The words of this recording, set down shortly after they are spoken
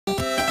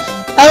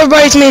Hello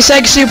everybody, it's me,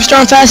 Sega Superstar,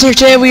 and Fastener.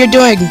 Today we are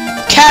doing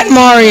Cat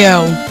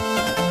Mario.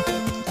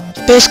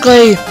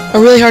 Basically, a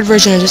really hard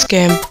version of this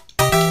game.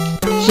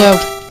 So,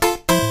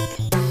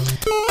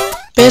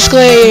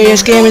 basically,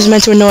 this game is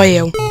meant to annoy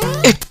you.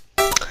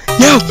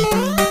 No!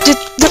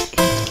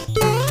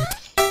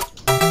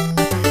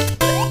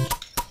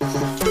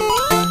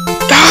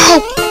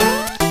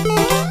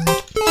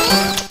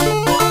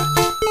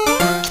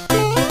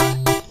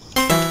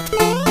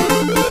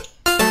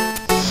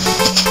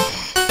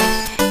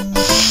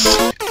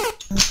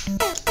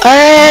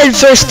 Alright,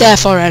 first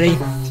death already.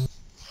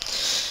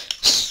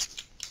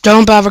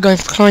 Don't bother going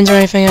for coins or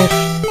anything.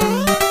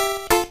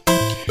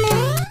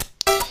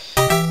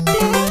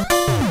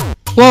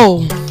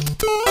 Whoa!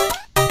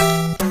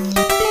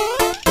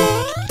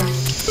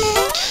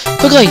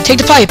 Quickly, take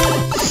the pipe!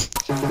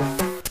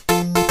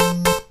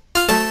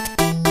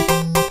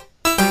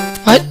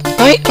 What?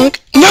 Wait, okay.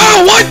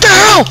 No! What the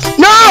hell?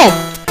 No!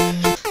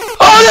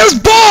 Oh, there's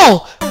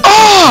ball!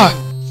 Oh!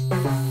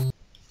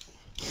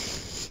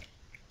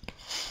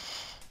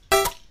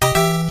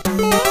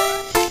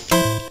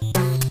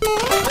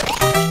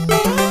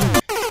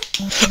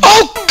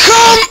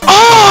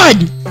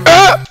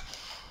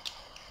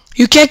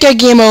 You can't get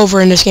game over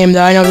in this game,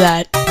 though. I know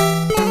that.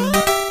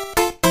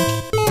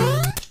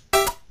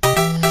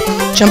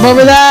 Jump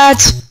over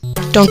that.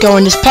 Don't go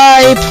in this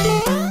pipe.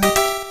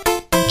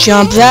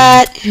 Jump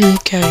that.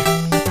 Okay.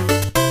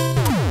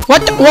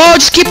 What? Whoa!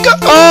 Just keep going.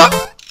 Oh!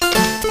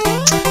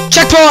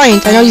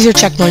 Checkpoint. I know these are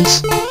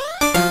checkpoints.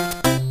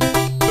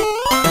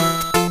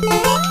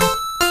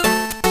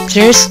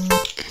 Serious?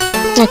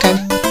 Okay.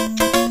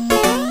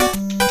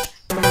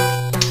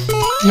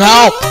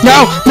 No!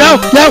 No! No!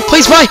 No!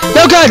 Please, why?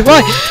 No good!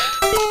 Why?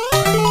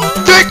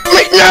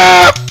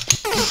 No!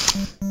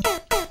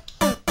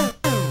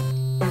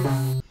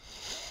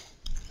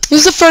 This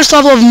is the first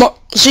level of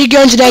so you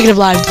go into negative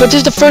lives, but this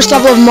is the first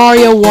level of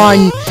Mario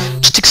 1.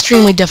 Just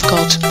extremely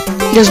difficult.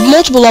 There's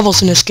multiple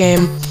levels in this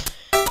game.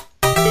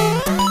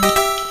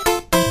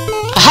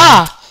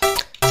 Aha!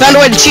 Found a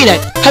way to cheat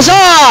it.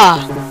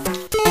 Huzzah!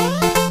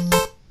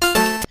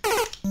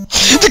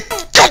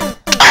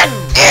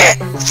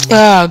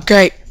 Oh,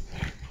 great.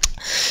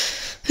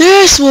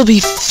 This will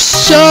be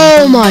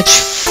so much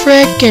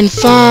frickin'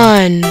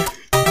 fun.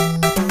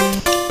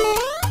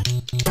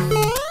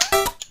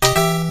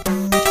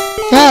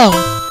 Oh.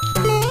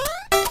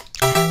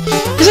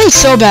 This isn't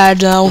so bad,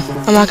 though.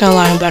 I'm not gonna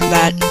lie about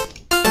that.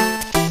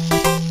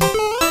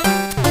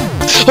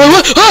 Oh,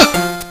 what?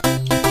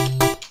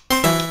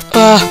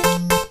 Ah!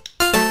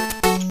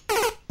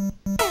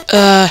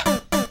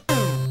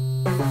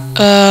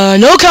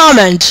 No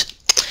comment!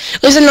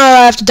 Listen,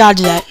 I have to dodge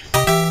that.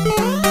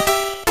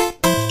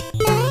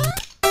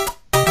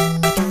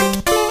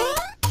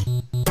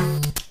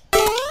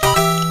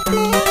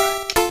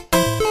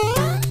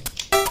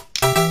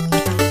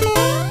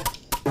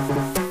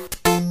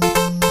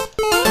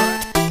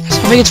 So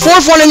I think it's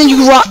 4-1 and then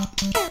you rock.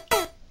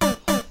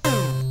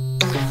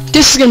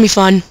 This is gonna be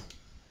fun.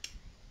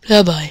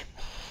 Oh boy.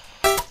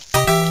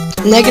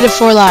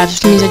 -4 lives,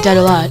 which means I died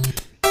a lot.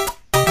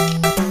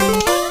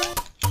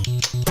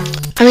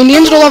 I mean, the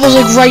end of the level is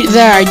like right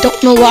there. I don't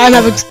know why I'm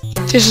having.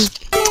 This is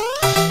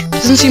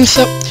doesn't seem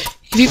so.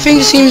 If you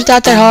think it seems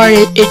not that hard,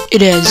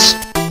 it is.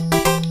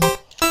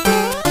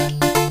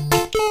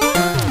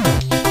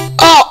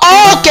 Oh,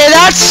 okay,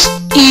 that's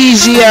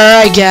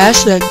easier, I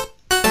guess.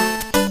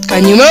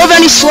 Can you move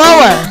any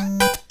slower?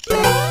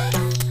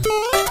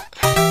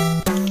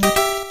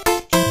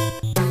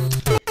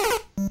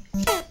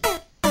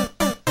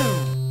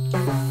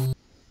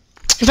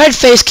 If I had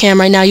face cam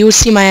right now, you would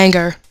see my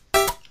anger.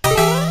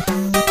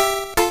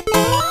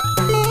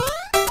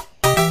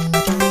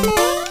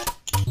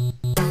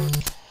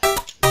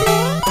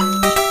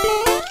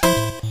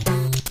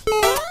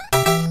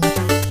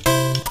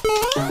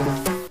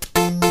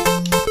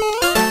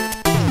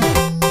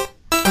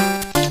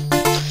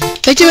 I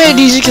think they made it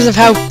easy because of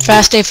how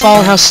fast they fall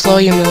and how slow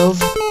you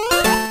move.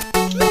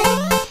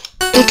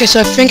 Okay,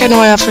 so I think I know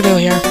what I have to do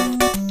here.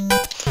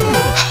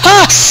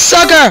 Ha!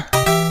 Sucker!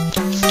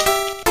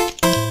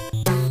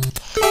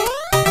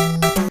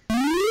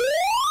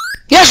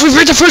 Yes, we've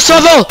reached the first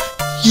level!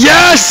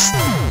 Yes!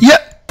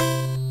 Yep!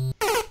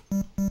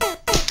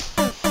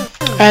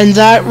 And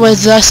that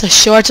was thus a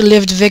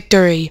short-lived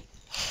victory.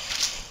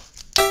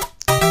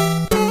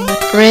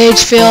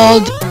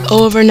 Rage-filled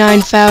over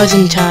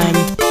 9,000 time.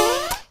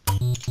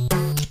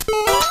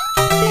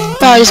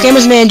 Oh, this game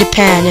was made in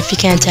Japan, if you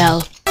can't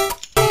tell.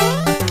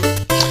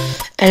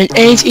 And it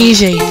ain't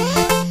easy.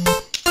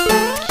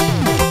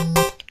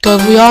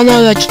 Cause we all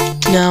know that...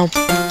 No.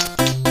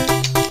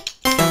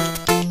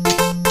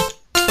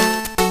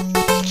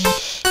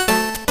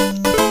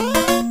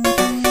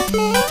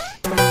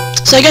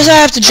 So I guess I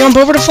have to jump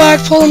over the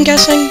flagpole, I'm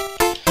guessing?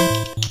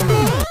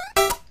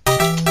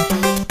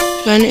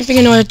 So I don't think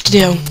I know what to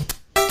do.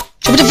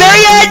 Jump at the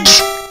very edge!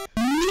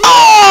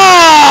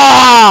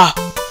 Ah!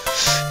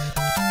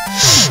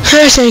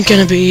 This ain't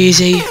gonna be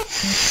easy.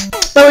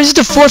 But this is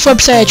the 4th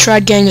website I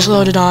tried getting this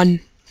loaded on.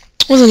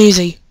 It wasn't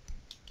easy.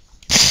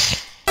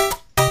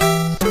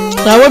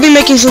 I will be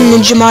making some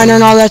Ninja Miner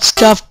and all that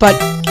stuff, but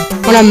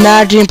when I'm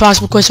mad at the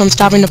Impossible Quiz, so I'm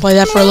stopping to play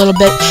that for a little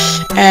bit,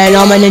 and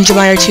all my Ninja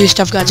Miner 2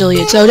 stuff got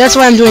deleted. So that's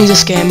why I'm doing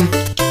this game.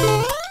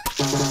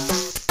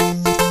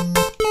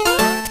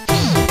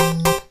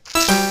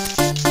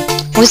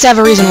 At least I have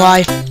a reason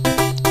why.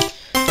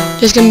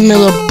 Just gonna be a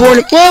little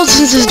bored. Well,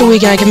 since this is the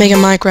weekend, I can make a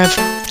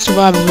Minecraft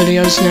survival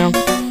videos now.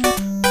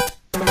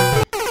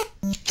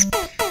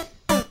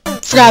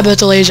 Forgot about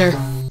the laser.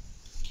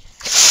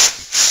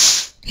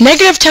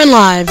 -10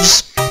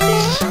 lives.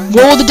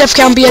 What will the death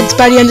count be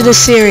by the end of this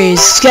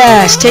series?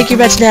 Guys, take your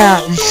bets now.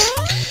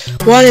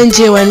 1 and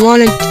 2 and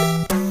 1 and...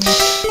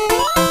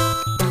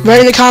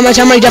 Write in the comments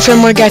how many death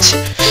count I get.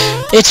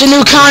 It's a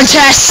new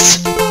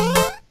contest!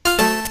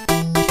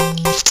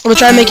 I'm gonna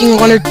try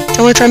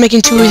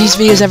making 2 of these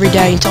videos every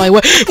day until I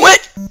win.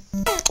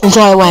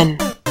 Until I win.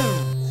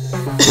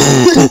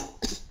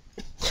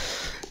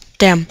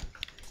 Damn.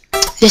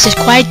 This is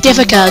quite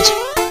difficult.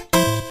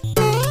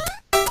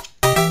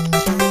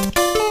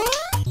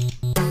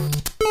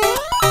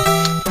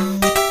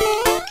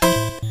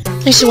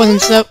 At least it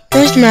wasn't so... At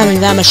least I'm not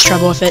having that much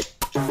trouble with it.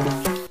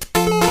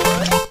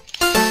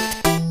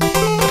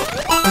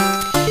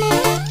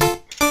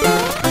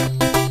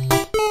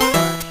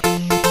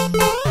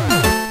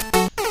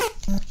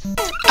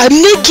 I'm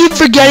gonna keep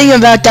forgetting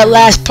about that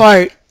last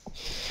part.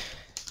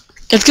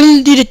 That's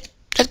gonna be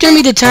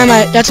the time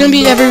that's gonna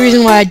be every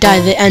reason why I die,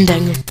 the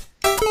ending.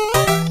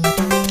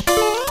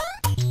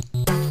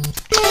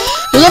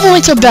 The level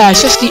ain't so bad,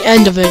 it's just the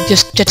end of it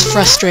just gets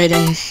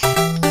frustrating.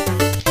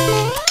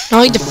 Not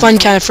like the fun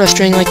kind of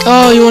frustrating, like,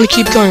 oh, you want to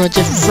keep going, like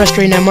the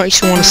frustrating that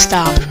makes you want to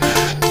stop.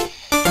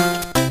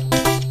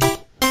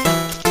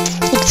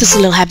 Look at this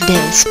little happy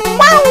dance.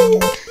 Wow!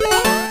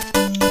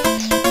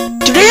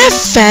 Do they have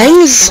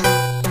fangs?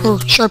 Or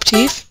sharp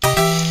teeth?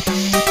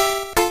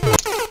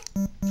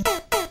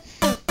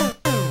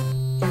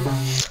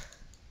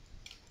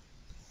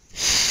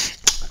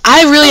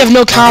 I really have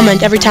no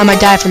comment every time I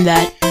die from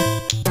that.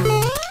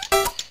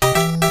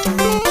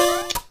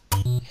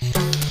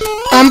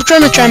 I'm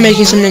try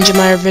making some Ninja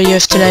Miner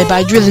videos today, but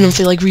I really don't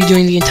feel like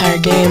redoing the entire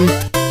game.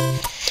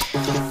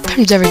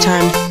 Happens every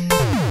time.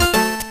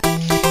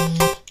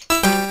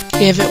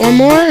 Give it one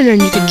more, and then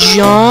you can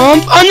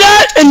jump on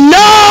that, and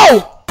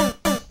no!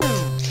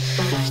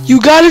 You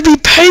gotta be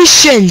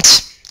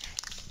patient!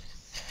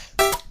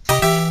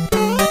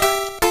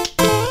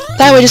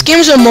 By the way, this game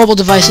is on mobile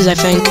devices, I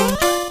think.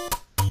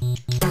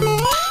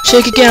 So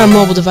you could get on a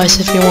mobile device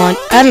if you want.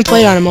 I haven't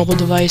played on a mobile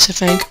device, I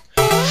think.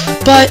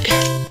 But...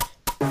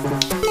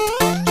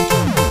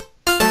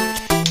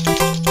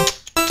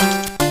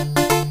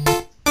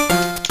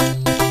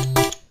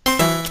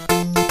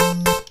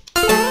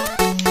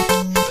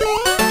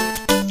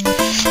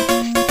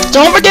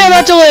 don't forget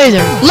about the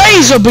laser!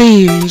 Laser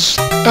beams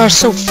are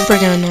so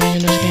freaking annoying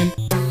in this game.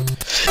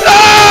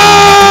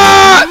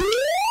 Ah!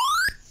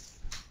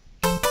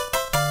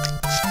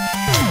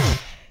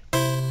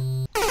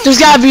 There's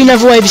gotta be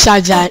another way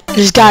besides that.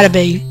 There's gotta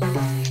be.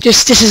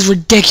 This is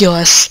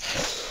ridiculous.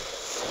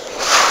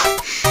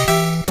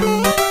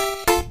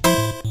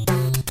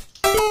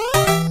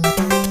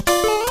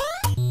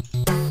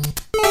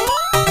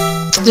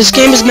 This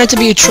game is meant to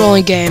be a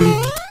trolling game.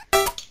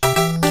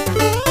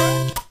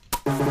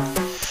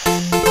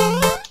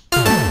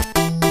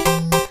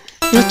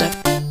 What the?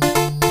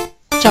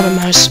 Stop it,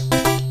 mouse.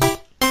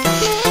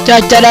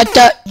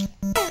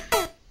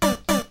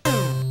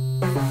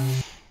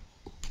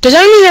 Does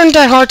enemies aren't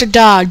that hard to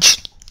dodge?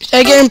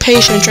 I get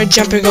impatient and try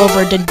jumping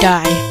over and then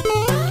die.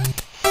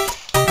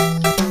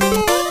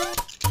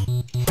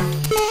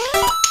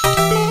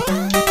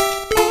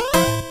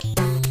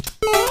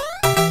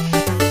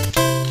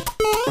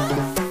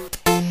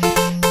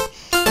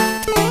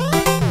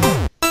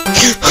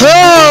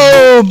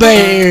 Oh,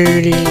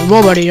 baby!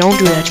 Whoa, buddy, don't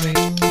do that to me.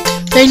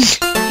 Then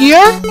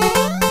here?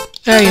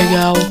 There you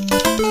go.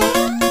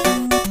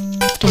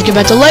 Don't forget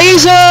about the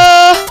laser!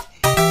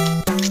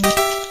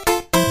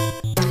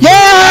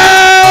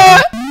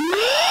 Yeah!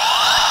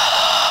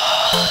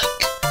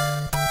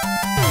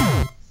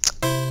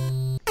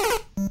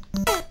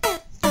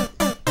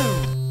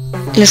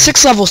 And there's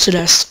 6 levels to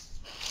this.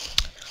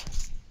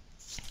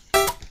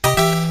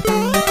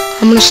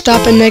 I'm gonna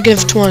stop at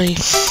 -20.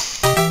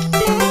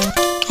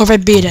 Or if I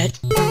beat it.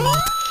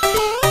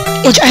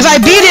 Which, if I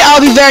beat it, I'll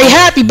be very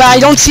happy, but I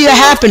don't see that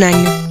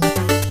happening.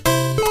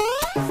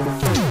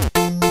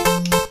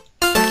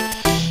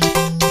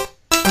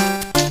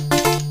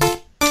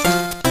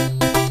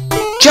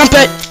 Jump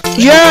it!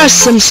 Yes,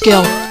 some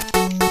skill.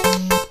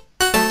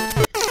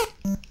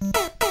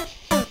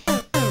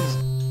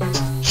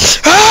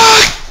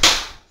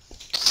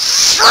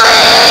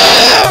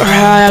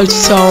 That's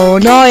so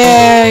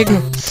annoying.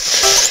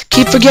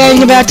 Keep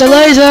forgetting about the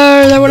laser.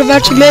 I would have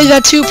actually made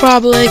that too,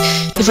 probably,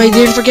 if I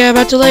didn't forget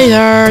about the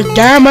laser.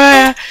 Damn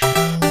it!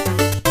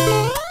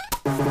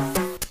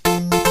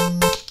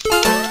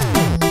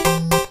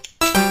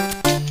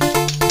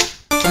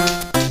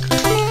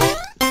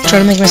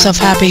 Trying to make myself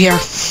happy here.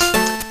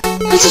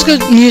 This is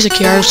good music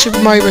here. Super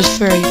Mario Bros.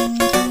 3.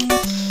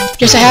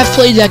 Yes, I have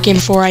played that game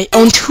before. I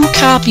own 2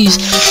 copies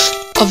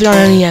of it on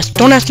NES.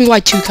 Don't ask me why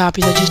 2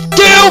 copies, I just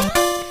do!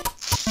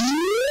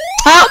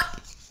 Ah!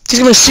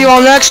 Just gonna see you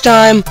all next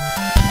time.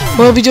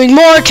 We'll be doing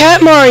more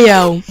Cat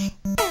Mario.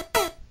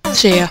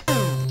 See ya.